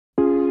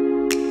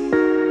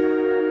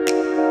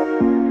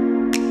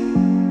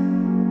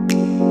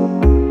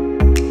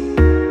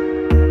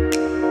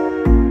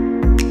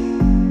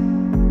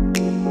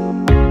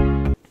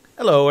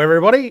Hello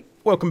everybody,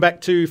 welcome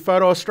back to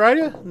Photo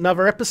Australia,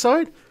 another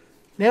episode.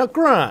 Now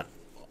Grant,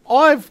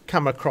 I've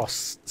come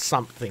across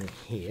something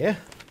here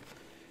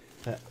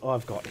that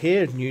I've got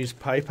here,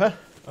 newspaper.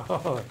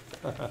 Oh.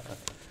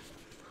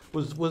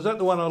 Was that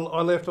the one I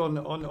left on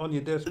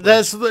your desk?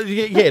 That's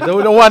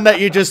the one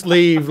that you just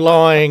leave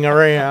lying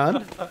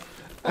around.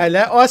 And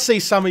I see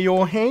some of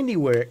your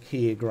handiwork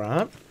here,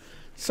 Grant.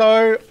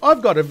 So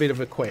I've got a bit of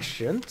a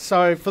question.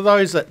 So for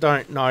those that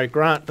don't know,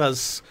 Grant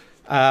does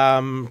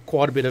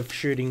quite a bit of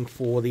shooting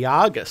for the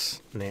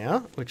Argus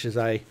now, which is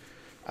a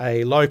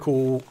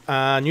local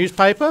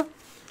newspaper.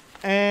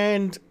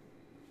 And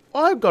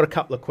I've got a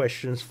couple of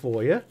questions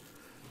for you.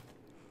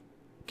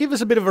 Give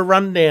us a bit of a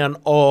rundown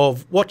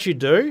of what you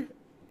do,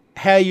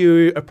 how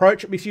you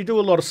approach it, because you do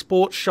a lot of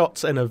sports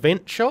shots and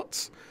event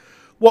shots,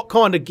 what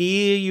kind of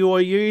gear you are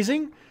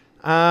using,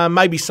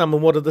 maybe some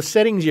of what are the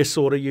settings you're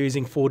sort of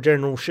using for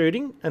general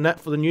shooting and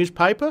that for the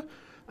newspaper,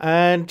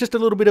 and just a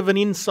little bit of an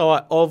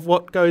insight of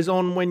what goes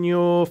on when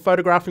you're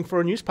photographing for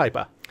a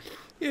newspaper.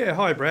 Yeah,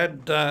 hi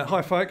Brad.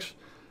 Hi folks.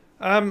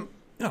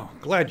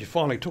 Glad you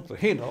finally took the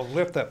hint. I've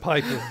left that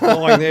paper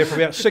lying there for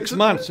about 6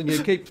 months and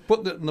you keep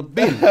putting it in the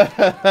bin.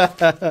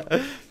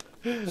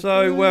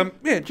 So,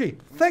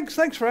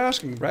 thanks for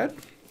asking, Brad.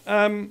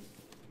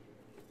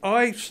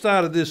 I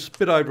started this a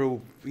bit over a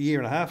year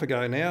and a half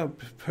ago now,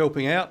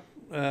 helping out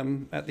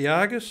at the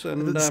Argus.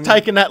 And it's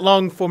taken that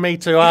long for me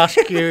to ask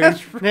you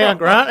now,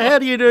 Grant, how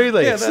do you do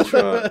this?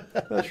 Yeah,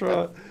 that's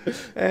right.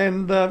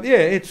 And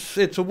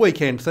it's a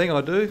weekend thing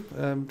I do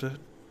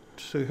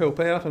to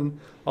help out, and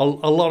a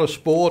lot of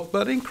sport,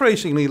 but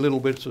increasingly little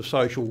bits of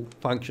social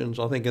functions.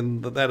 I think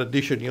in that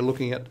edition you're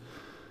looking at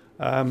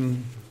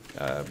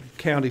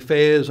county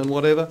fairs and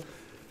whatever.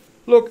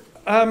 Look,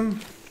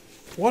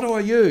 what do I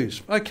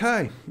use?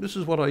 Okay, this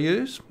is what I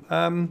use.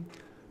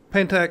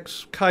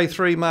 Pentax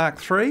K3 Mark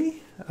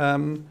III,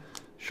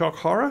 shock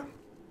horror.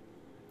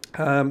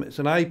 It's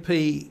an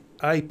APS-C,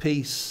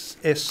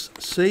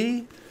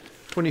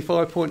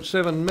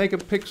 25.7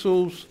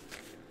 megapixels,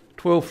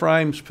 12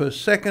 frames per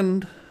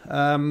second. It's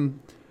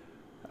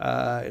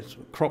a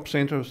crop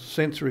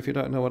sensor if you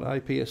don't know what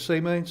APS-C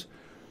means.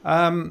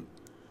 And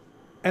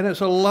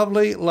it's a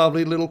lovely,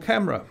 lovely little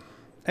camera.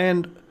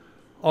 And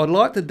I'd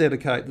like to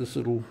dedicate this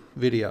little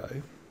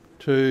video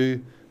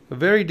to a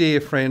very dear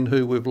friend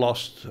who we've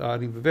lost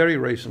very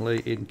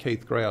recently in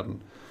Keith Growden.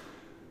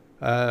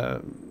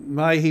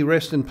 May he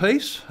rest in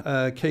peace.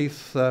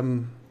 Keith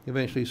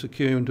eventually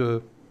succumbed to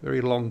a very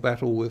long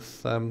battle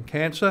with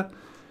cancer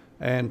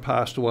and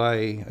passed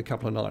away a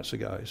couple of nights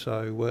ago.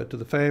 So to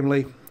the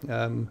family,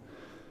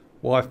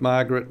 wife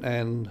Margaret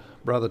and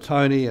brother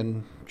Tony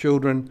and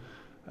children,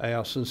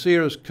 our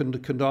sincerest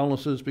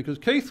condolences, because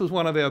Keith was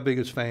one of our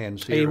biggest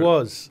fans here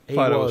at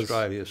Photo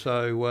Australia.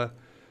 So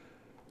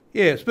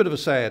it's a bit of a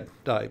sad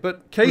day.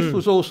 But Keith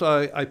was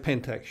also a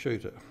Pentax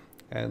shooter,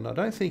 and I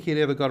don't think he'd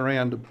ever got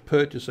around to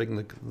purchasing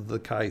the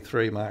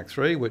K3 Mark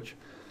III, which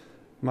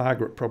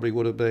Margaret probably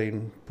would have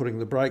been putting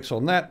the brakes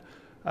on that.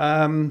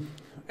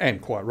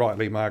 And quite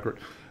rightly, Margaret.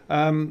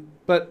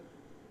 But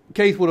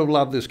Keith would have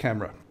loved this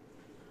camera.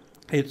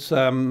 It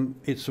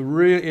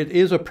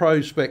is a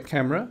pro spec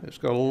camera. It's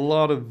got a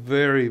lot of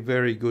very,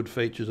 very good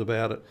features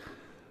about it.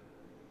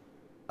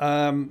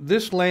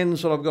 This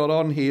lens that I've got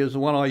on here is the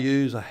one I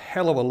use a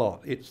hell of a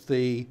lot. It's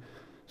the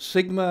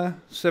Sigma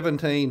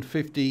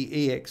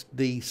 1750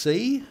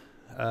 EXDC,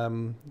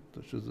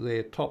 which is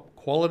their top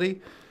quality.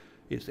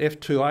 It's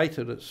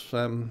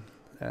f2.8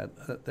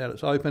 at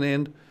its open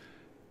end.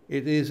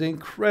 It is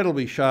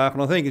incredibly sharp,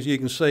 and I think, as you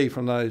can see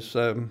from those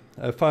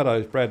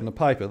photos, Brad, in the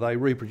paper, they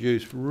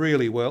reproduce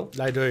really well.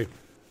 They do.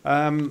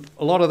 A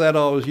lot of that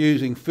I was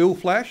using fill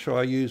flash.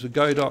 I use a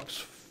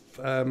Godox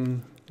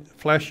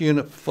flash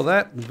unit for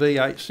that,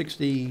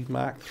 V860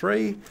 Mark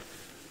III.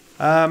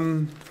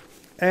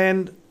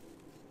 And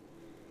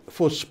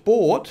for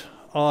sport,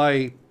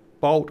 I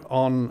bolt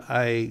on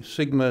a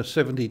Sigma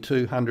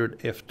 7200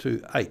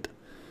 f2.8.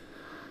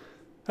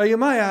 Now you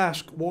may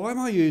ask, why am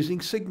I using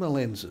Sigma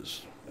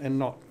lenses and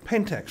not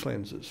Pentax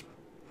lenses?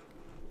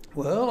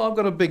 Well, I've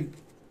got a big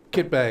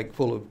kit bag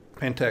full of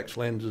Pentax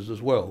lenses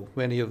as well.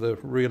 Many of the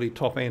really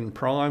top-end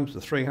primes,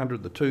 the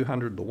 300, the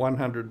 200, the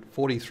 100,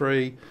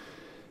 43,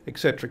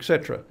 etc.,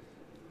 etc.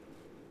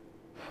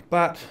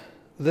 But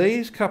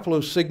these couple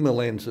of Sigma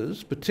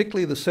lenses,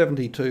 particularly the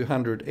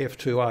 7200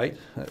 f2.8,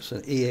 that's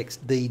an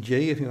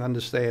EXDG if you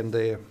understand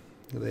their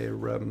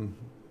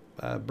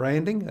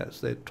branding,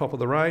 that's their top of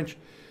the range,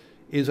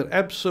 is an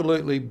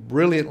absolutely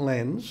brilliant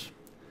lens.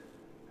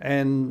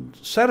 And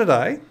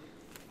Saturday,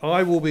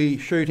 I will be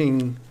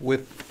shooting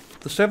with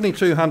the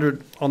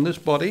 7200 on this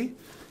body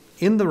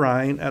in the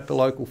rain at the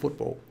local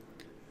football.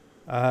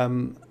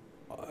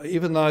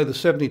 Even though the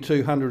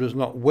 7200 is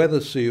not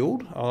weather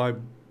sealed,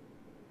 I'm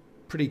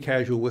pretty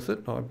casual with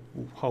it. I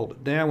will hold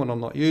it down when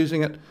I'm not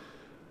using it.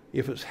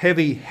 If it's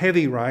heavy,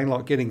 heavy rain,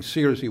 like getting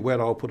seriously wet,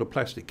 I'll put a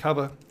plastic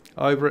cover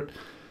over it.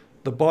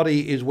 The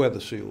body is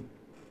weather sealed,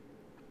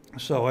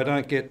 so I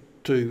don't get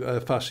too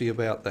fussy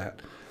about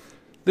that.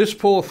 This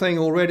poor thing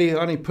already,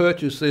 I only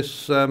purchased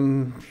this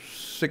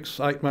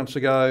 6-8 months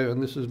ago,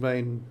 and this has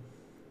been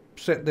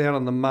set down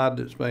in the mud,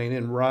 it's been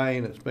in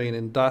rain, it's been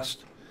in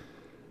dust.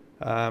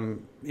 Yeah,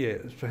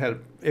 it's had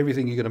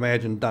everything you can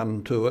imagine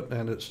done to it,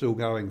 and it's still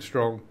going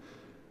strong.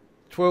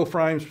 12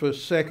 frames per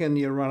second,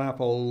 you run up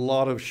a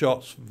lot of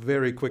shots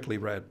very quickly,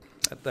 Brad,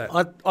 at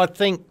that. I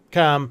think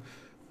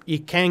you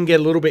can get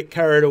a little bit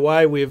carried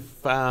away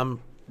with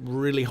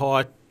really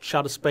high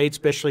shutter speed,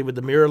 especially with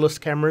the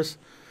mirrorless cameras.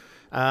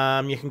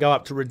 You can go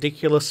up to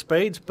ridiculous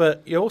speeds,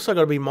 but you also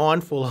got to be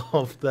mindful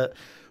of that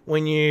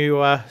when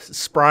you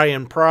spray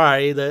and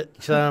pray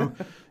that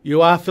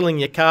you are filling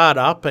your card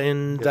up,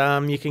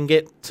 and you can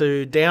get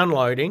to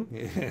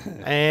downloading,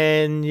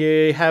 and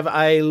you have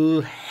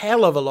a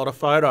hell of a lot of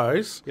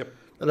photos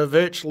that are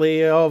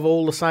virtually of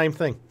all the same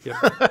thing.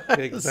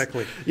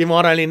 Exactly. You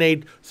might only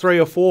need 3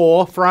 or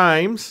 4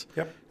 frames,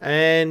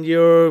 and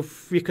you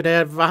could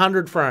have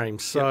 100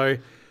 frames. So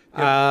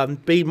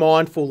be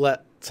mindful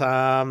that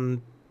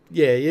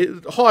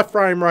high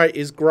frame rate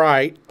is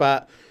great,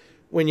 but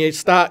when you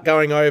start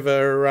going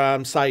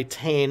over, say,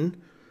 10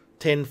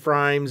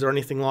 frames or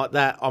anything like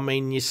that, I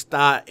mean, you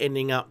start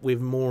ending up with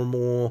more and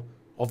more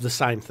of the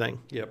same thing.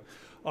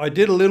 I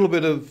did a little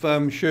bit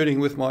of shooting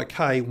with my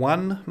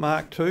K1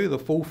 Mark II, the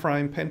full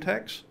frame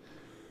Pentax,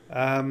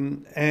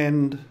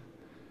 and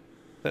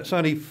that's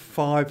only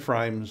 5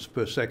 frames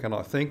per second,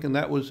 I think, and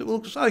it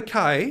looks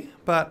okay,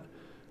 but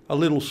a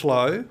little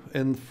slow,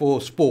 and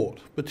for sport,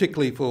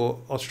 particularly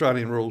for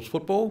Australian rules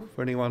football,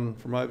 for anyone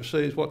from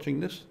overseas watching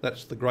this.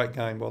 That's the great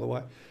game, by the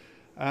way.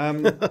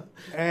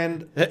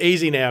 And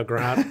easy now,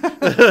 Grant.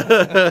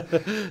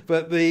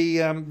 But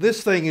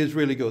this thing is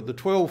really good. The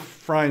 12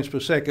 frames per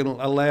second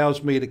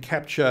allows me to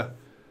capture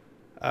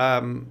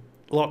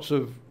lots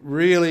of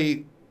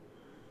really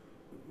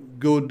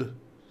good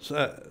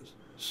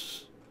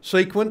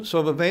sequence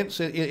of events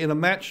in a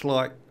match,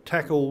 like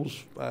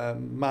tackles,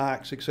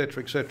 marks,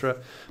 etc., etc.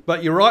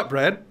 But you're right,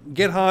 Brad.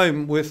 Get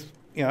home with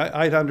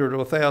 800 or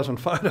 1,000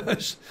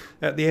 photos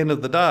at the end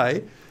of the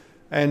day,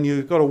 and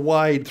you've got to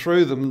wade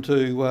through them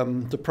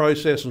to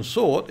process and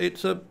sort.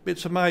 It's a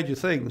major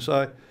thing.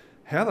 So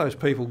how those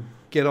people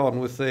get on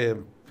with their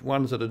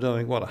ones that are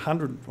doing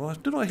 100? Well,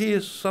 did I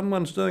hear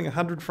someone's doing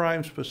 100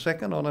 frames per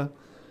second on a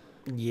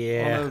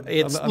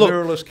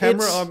mirrorless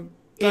camera? I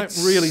don't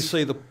really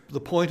see the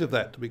point of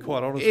that, to be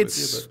quite honest with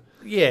you. But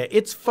yeah,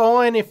 it's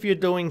fine if you're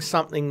doing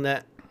something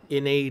that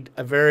you need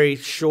a very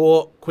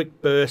short, quick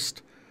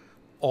burst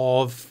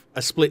of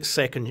a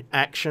split-second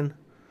action.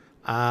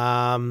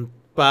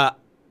 But,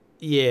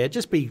 yeah,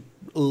 just be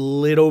a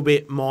little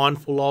bit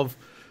mindful of...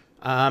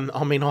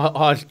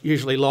 I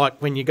usually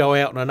like when you go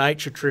out on a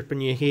nature trip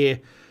and you hear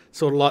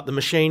sort of like the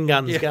machine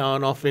guns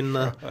going off in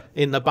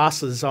the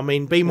buses. I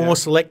mean, be more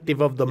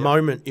selective of the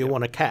moment you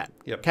want to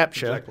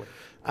capture. Exactly.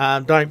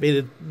 Don't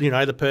be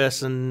the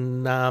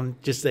person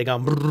just there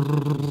going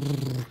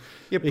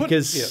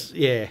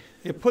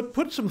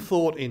put some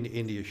thought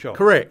into your shot.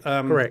 Correct.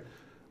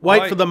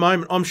 Wait for the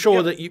moment. I'm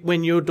sure that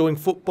when you're doing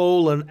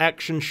football and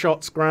action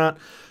shots, Grant,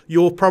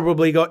 you've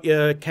probably got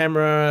your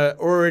camera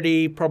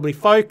already probably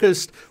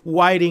focused,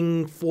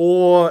 waiting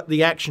for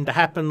the action to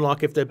happen.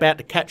 Like if they're about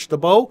to catch the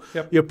ball,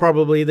 you're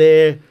probably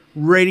there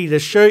ready to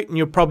shoot, and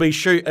you'll probably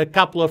shoot a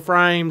couple of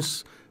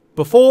frames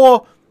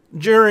before,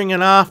 during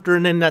and after,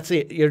 and then that's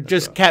it. You're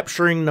just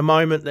capturing the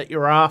moment that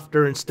you're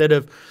after, instead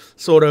of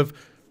sort of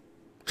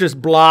just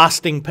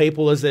blasting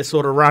people as they're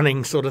sort of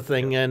running, sort of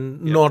thing,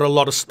 and not a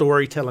lot of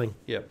storytelling.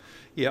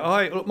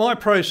 My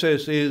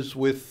process is,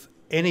 with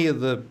any of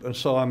the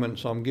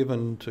assignments I'm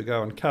given to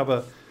go and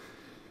cover,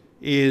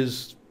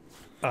 is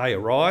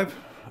arrive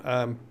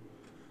a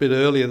bit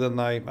earlier than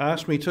they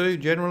ask me to,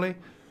 generally,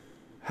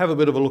 have a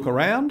bit of a look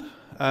around,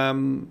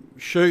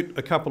 shoot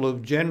a couple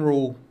of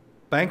general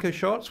banker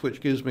shots, which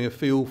gives me a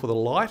feel for the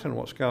light and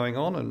what's going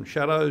on, and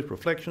shadows,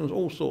 reflections,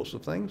 all sorts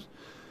of things.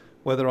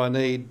 Whether I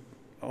need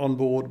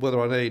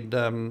whether I need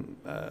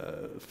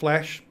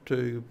flash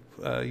to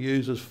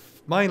use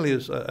mainly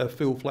as a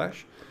fill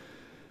flash.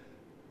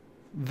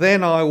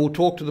 Then I will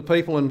talk to the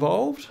people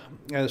involved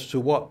as to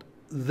what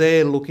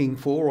they're looking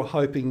for or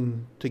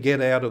hoping to get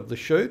out of the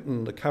shoot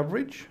and the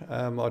coverage.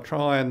 I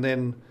try and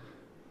then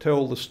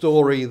tell the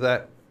story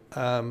that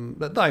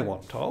they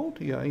want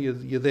told.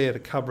 You're there to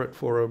cover it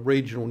for a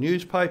regional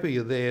newspaper.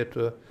 You're there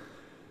to,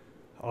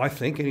 I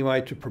think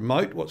anyway, to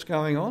promote what's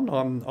going on.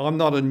 I'm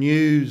not a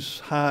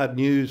hard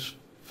news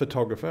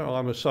photographer.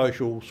 I'm a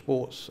social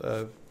sports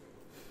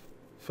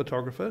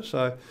photographer.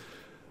 So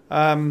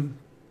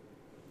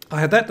I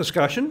had that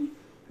discussion,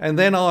 and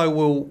then I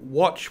will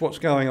watch what's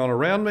going on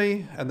around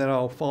me, and then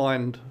I'll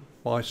find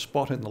my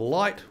spot in the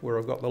light where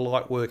I've got the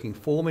light working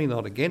for me,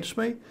 not against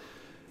me,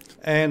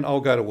 and I'll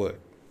go to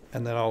work.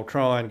 And then I'll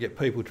try and get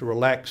people to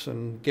relax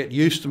and get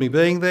used to me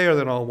being there, and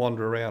then I'll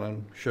wander around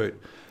and shoot.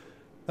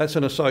 That's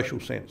in a social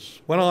sense.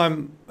 When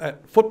I'm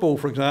at football,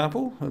 for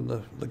example, and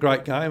the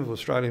great game of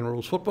Australian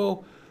rules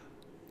football,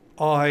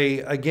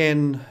 I,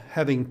 again,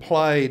 having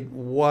played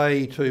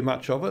way too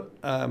much of it,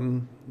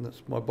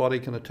 my body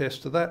can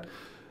attest to that,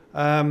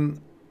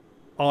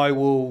 I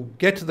will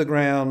get to the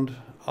ground,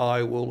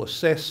 I will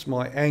assess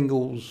my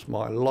angles,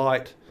 my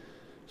light,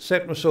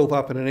 set myself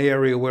up in an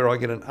area where I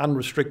get an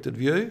unrestricted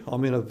view.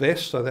 I'm in a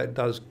vest, so that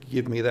does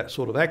give me that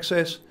sort of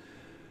access.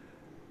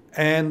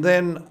 And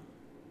then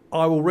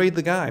I will read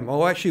the game.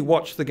 I'll actually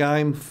watch the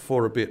game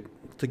for a bit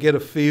to get a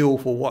feel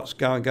for what's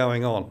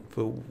going on,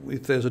 for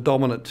if there's a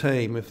dominant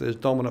team, if there's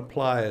dominant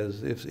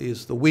players,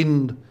 is the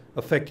wind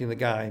affecting the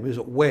game, is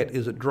it wet,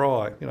 is it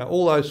dry,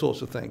 all those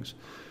sorts of things.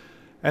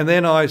 And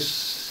then I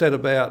set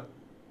about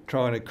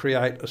trying to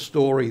create a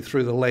story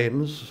through the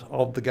lens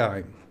of the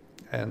game,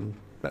 and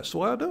that's the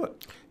way I do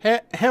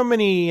it. How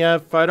many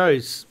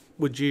photos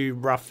would you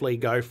roughly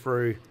go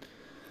through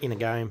in a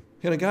game?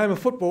 In a game of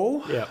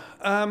football? Yeah.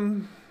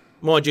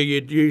 Mind you,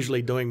 you're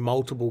usually doing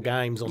multiple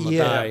games on the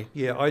day.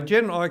 Yeah,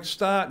 I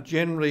start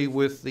generally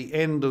with the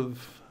end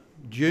of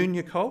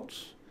junior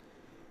colts.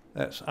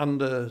 That's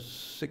under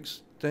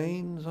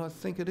 16s, I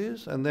think it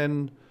is, and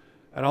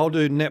I'll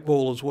do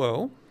netball as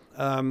well.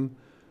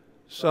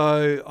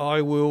 So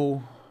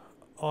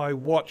I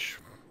watch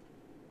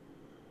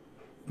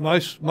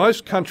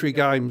most country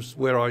games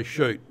where I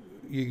shoot.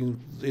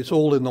 It's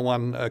all in the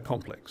one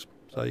complex.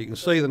 So you can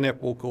see the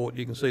netball court,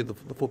 you can see the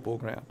football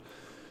ground.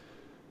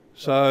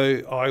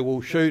 So I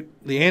will shoot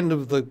the end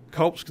of the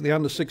colts, the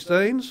under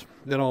 16s,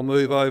 then I'll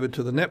move over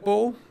to the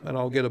netball and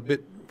I'll get a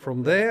bit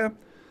from there.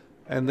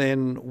 And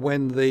then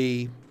when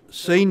the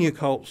senior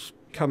colts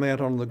come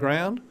out on the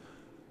ground,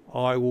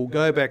 I will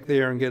go back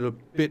there and get a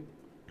bit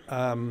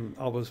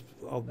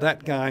of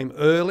that game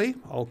early.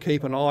 I'll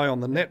keep an eye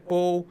on the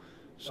netball.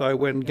 So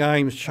when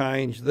games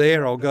change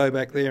there, I'll go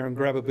back there and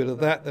grab a bit of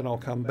that. Then I'll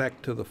come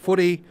back to the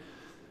footy.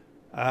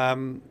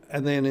 And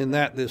then in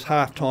that, there's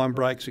half-time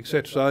breaks,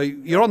 etc. So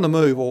you're on the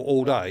move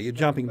all day. You're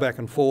jumping back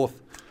and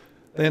forth.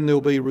 Then there'll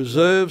be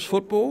reserves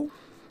football,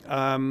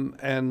 and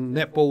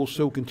netball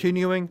still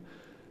continuing.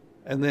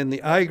 And then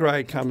the A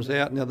grade comes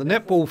out. Now, the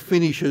netball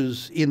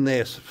finishes in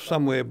there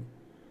somewhere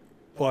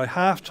by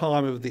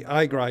half-time of the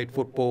A grade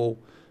football.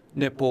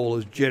 Netball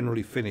is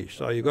generally finished.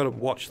 So you've got to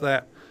watch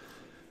that.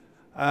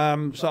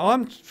 So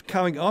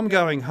I'm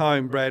going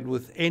home, Brad,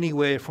 with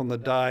anywhere from the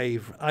day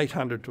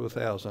 800 to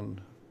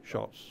 1,000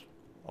 shots.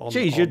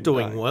 Geez, you're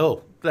doing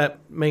well. That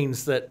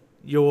means that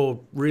you're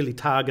really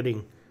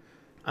targeting,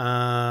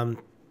 your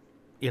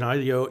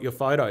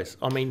photos.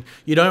 I mean,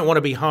 you don't want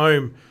to be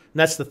home. And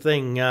that's the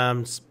thing,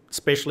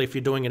 especially if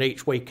you're doing it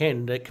each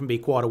weekend. It can be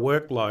quite a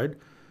workload.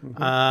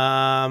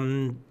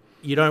 Mm-hmm.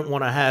 You don't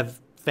want to have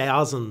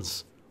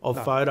thousands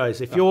of photos.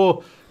 If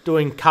you're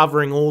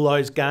covering all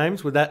those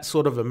games with that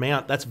sort of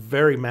amount, that's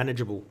very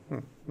manageable.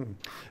 Mm-hmm.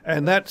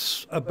 And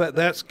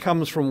that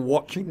comes from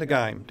watching the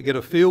game, to get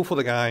a feel for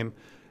the game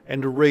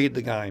and to read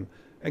the game.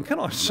 And can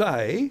I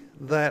say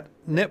that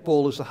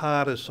netball is the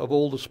hardest of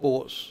all the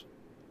sports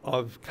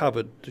I've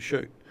covered to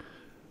shoot.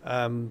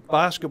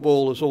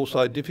 Basketball is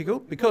also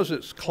difficult because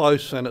it's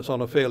close and it's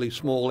on a fairly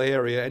small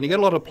area, and you get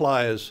a lot of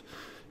players.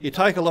 You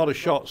take a lot of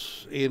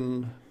shots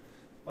in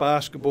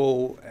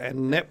basketball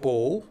and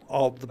netball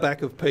of the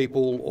back of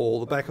people or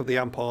the back of the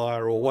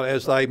umpire or what,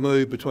 as they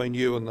move between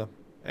you and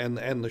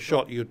the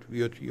shot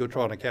you're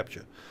trying to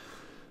capture.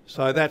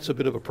 So that's a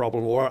bit of a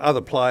problem, or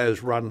other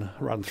players run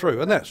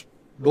through, and that's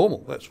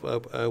normal. That's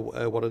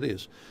what it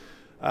is.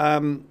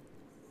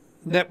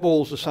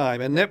 Netball's the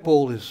same, and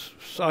netball is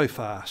so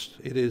fast.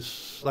 It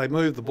is. They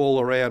move the ball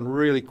around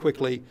really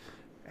quickly,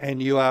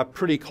 and you are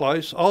pretty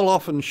close. I'll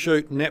often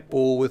shoot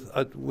netball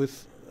with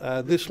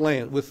this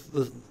lens, with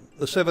the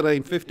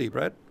 1750,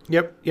 Brad.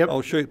 Yep.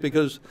 I'll shoot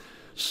because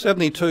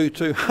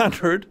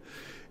 72-200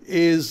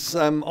 is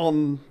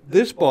on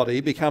this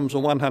body becomes a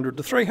 100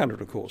 to 300,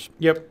 of course.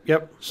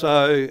 Yep.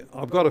 So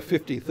I've got a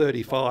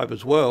 50-35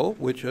 as well,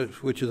 which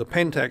is a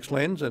Pentax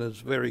lens, and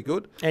it's very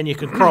good. And you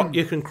can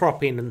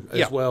crop in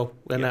as well,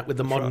 and that with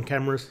the modern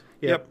cameras.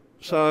 Yep.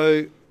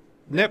 So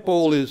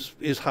netball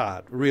is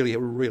hard, really,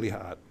 really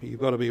hard.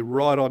 You've got to be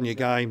right on your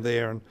game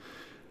there, and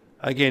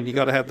again, you've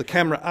got to have the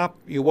camera up.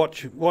 You're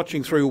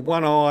watching through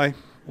one eye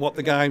what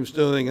the game's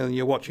doing, and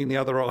you're watching the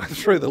other eye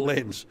through the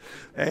lens.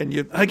 And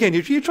you're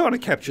trying to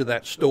capture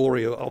that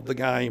story of the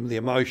game, the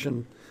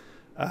emotion.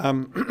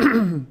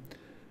 And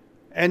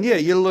yeah,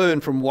 you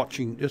learn from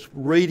watching, just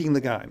reading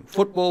the game.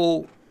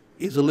 Football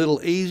is a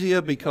little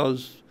easier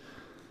because,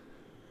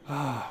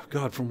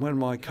 from when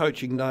my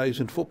coaching days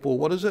in football,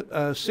 what is it?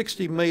 A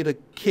 60-metre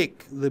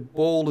kick, the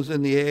ball is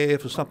in the air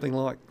for something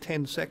like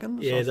 10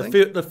 seconds. Yeah,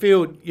 the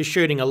field, you're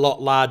shooting a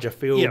lot larger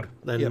field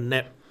than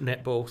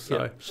netball.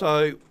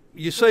 So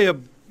you see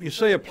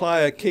a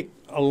player kick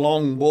a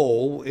long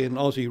ball in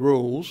Aussie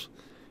rules.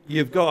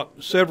 You've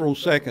got several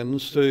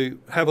seconds to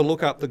have a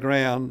look up the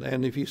ground,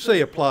 and if you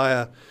see a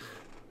player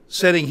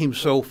setting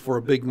himself for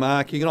a big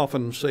mark, you can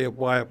often see a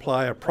way a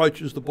player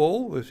approaches the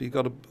ball if you've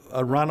got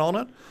a run on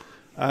it.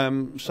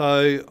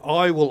 So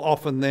I will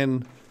often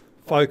then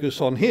focus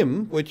on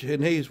him,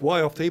 and he's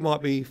way off. He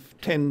might be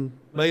 10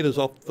 metres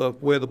off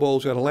where the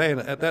ball's going to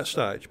land at that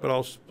stage. But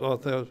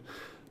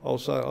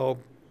I'll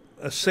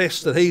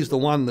assess that he's the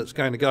one that's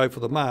going to go for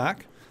the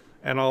mark,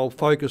 and I'll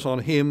focus on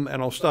him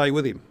and I'll stay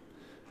with him.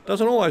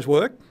 Doesn't always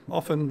work.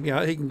 Often, you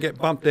know, he can get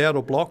bumped out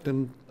or blocked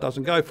and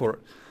doesn't go for it.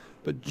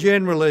 But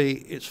generally,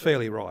 it's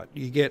fairly right.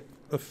 You get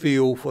a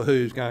feel for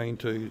who's going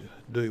to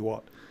do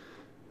what.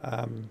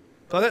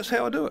 So that's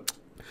how I do it.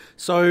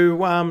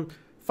 So,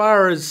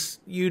 far as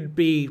you'd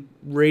be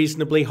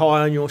reasonably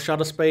high on your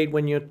shutter speed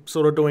when you're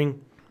sort of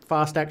doing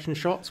fast action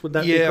shots, would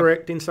that be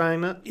correct in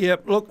saying that?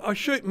 Yep. Look, I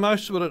shoot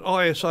most of it at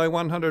ISO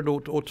 100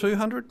 or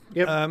 200.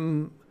 Yep.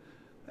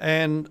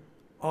 And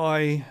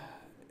I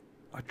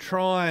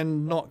try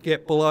and not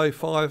get below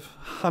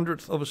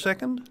 5/100th of a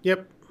second.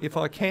 Yep. If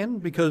I can,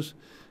 because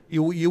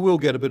you will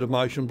get a bit of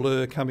motion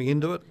blur coming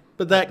into it.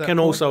 But that can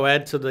also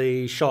add to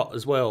the shot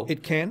as well.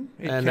 It can.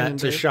 And that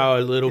to show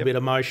a little bit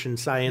of motion,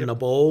 say, in the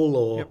ball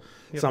or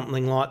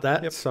something like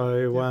that.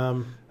 So,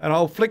 and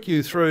I'll flick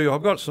you through.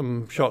 I've got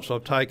some shots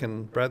I've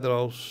taken, Brad, that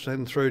I'll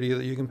send through to you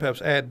that you can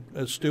perhaps add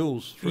as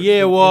stills.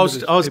 Yeah, well, I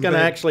was going to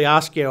actually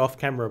ask you off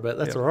camera, but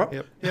that's all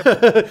right.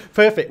 Yep.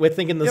 Perfect. We're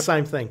thinking the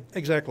same thing.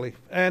 Exactly.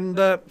 And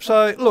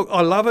so, look,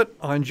 I love it.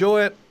 I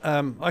enjoy it.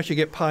 I actually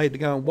get paid to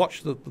go and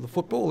watch the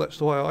football. That's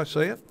the way I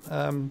see it.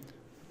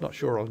 Not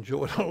sure I'll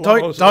enjoy it.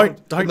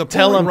 Don't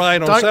tell them.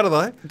 Rain on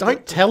Saturday.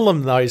 Don't tell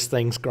them those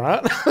things,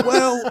 Grant.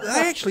 Well,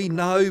 they actually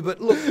know,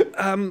 but look,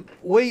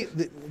 we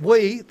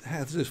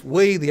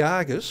the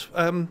Argus,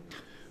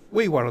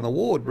 we won an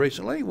award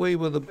recently. We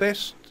were the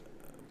best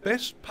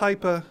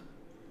paper,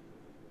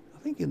 I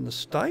think, in the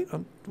state,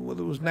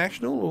 whether it was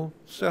national or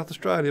South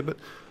Australia, but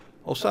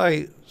I'll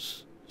say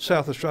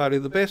South Australia,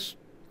 the best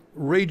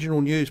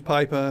regional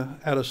newspaper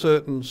at a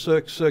certain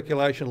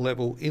circulation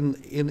level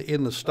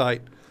in the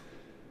state.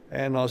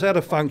 And I was at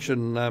a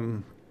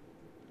function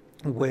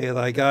where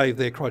they gave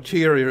their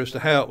criteria as to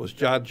how it was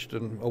judged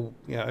and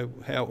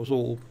how it was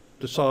all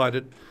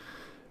decided.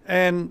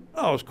 And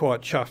I was quite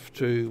chuffed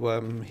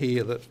to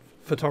hear that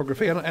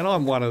photography, and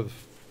I'm one of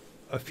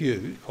a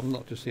few, I'm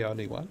not just the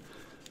only one,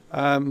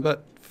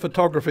 but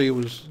photography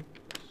was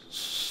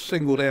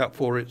singled out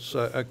for its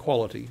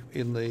quality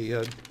in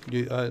the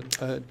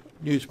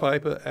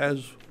newspaper,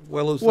 as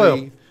well as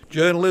the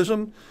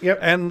journalism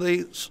and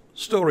the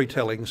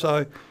storytelling.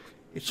 So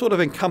it sort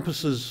of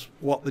encompasses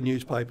what the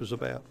newspaper's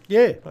about.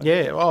 Yeah,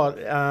 yeah.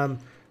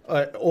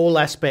 All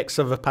aspects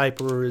of a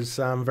paper is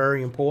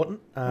very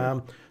important.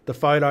 The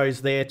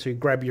photo's there to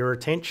grab your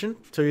attention,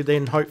 to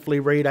then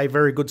hopefully read a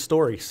very good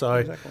story. So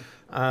Exactly.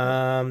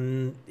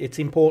 It's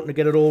important to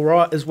get it all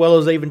right, as well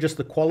as even just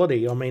the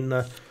quality. I mean,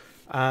 the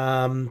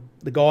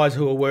guys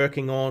who are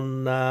working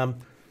on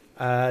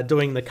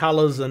doing the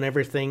colours and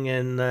everything,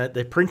 and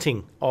the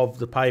printing of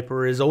the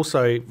paper is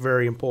also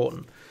very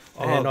important.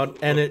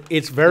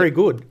 It's very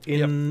good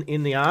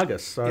in the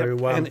Argus. So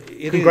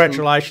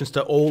congratulations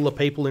to all the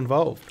people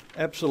involved.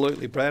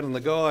 Absolutely, Brad. And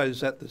the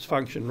guys at this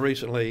function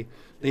recently,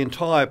 the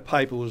entire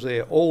paper was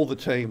there. All the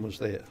team was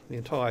there. The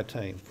entire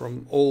team,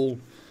 from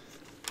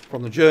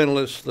the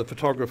journalists, the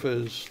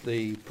photographers,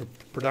 the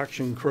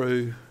production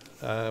crew,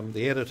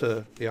 the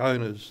editor, the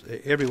owners.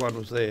 Everyone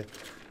was there,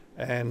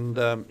 and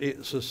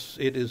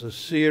it is a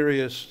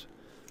serious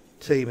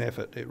team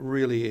effort. It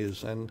really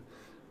is, and.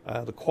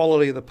 The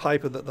quality of the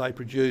paper that they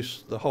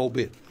produce, the whole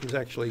bit, is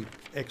actually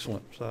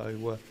excellent.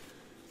 So,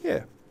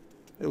 it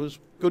was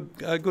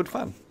good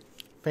fun.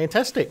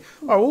 Fantastic.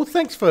 All right, well,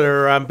 thanks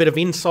for a bit of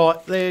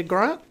insight there,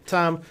 Grant.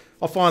 I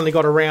finally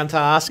got around to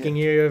asking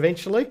you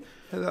eventually.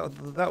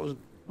 That was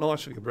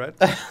nice of you, Brad.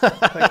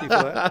 Thank you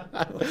for that.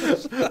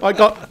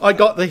 I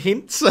got the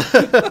hints.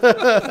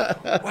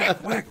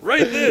 Whack,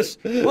 read this.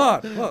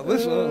 What?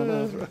 This?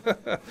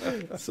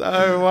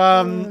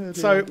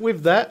 So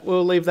with that,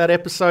 we'll leave that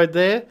episode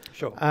there.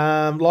 Sure.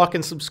 Like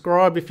and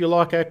subscribe if you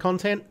like our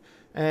content.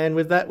 And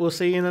with that, we'll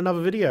see you in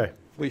another video.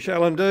 We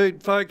shall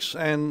indeed, folks,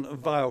 and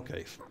Vale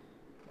Keith.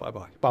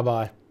 Bye-bye.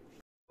 Bye-bye.